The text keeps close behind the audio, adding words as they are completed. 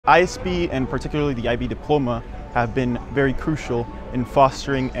ISB and particularly the IB diploma have been very crucial in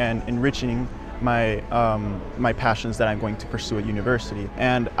fostering and enriching my passions that I'm going to pursue at university.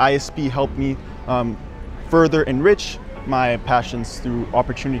 And ISB helped me further enrich my passions through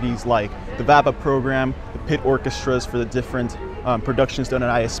opportunities like the VAPA program, the pit orchestras for the different productions done at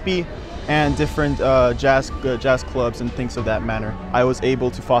ISB, and different jazz clubs and things of that manner. I was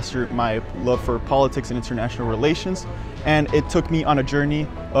able to foster my love for politics and international relations, and it took me on a journey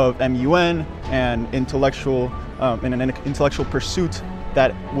of MUN and an intellectual pursuit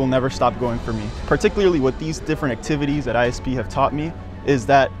that will never stop going for me. Particularly what these different activities at ISB have taught me is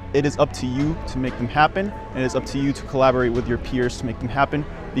that it is up to you to make them happen, and it is up to you to collaborate with your peers to make them happen,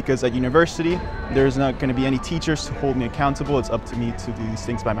 because at university there's not going to be any teachers to hold me accountable. It's up to me to do these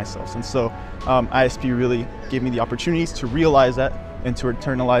things by myself. And so ISB really gave me the opportunities to realize that and to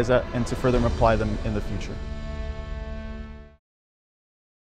internalize that and to further apply them in the future.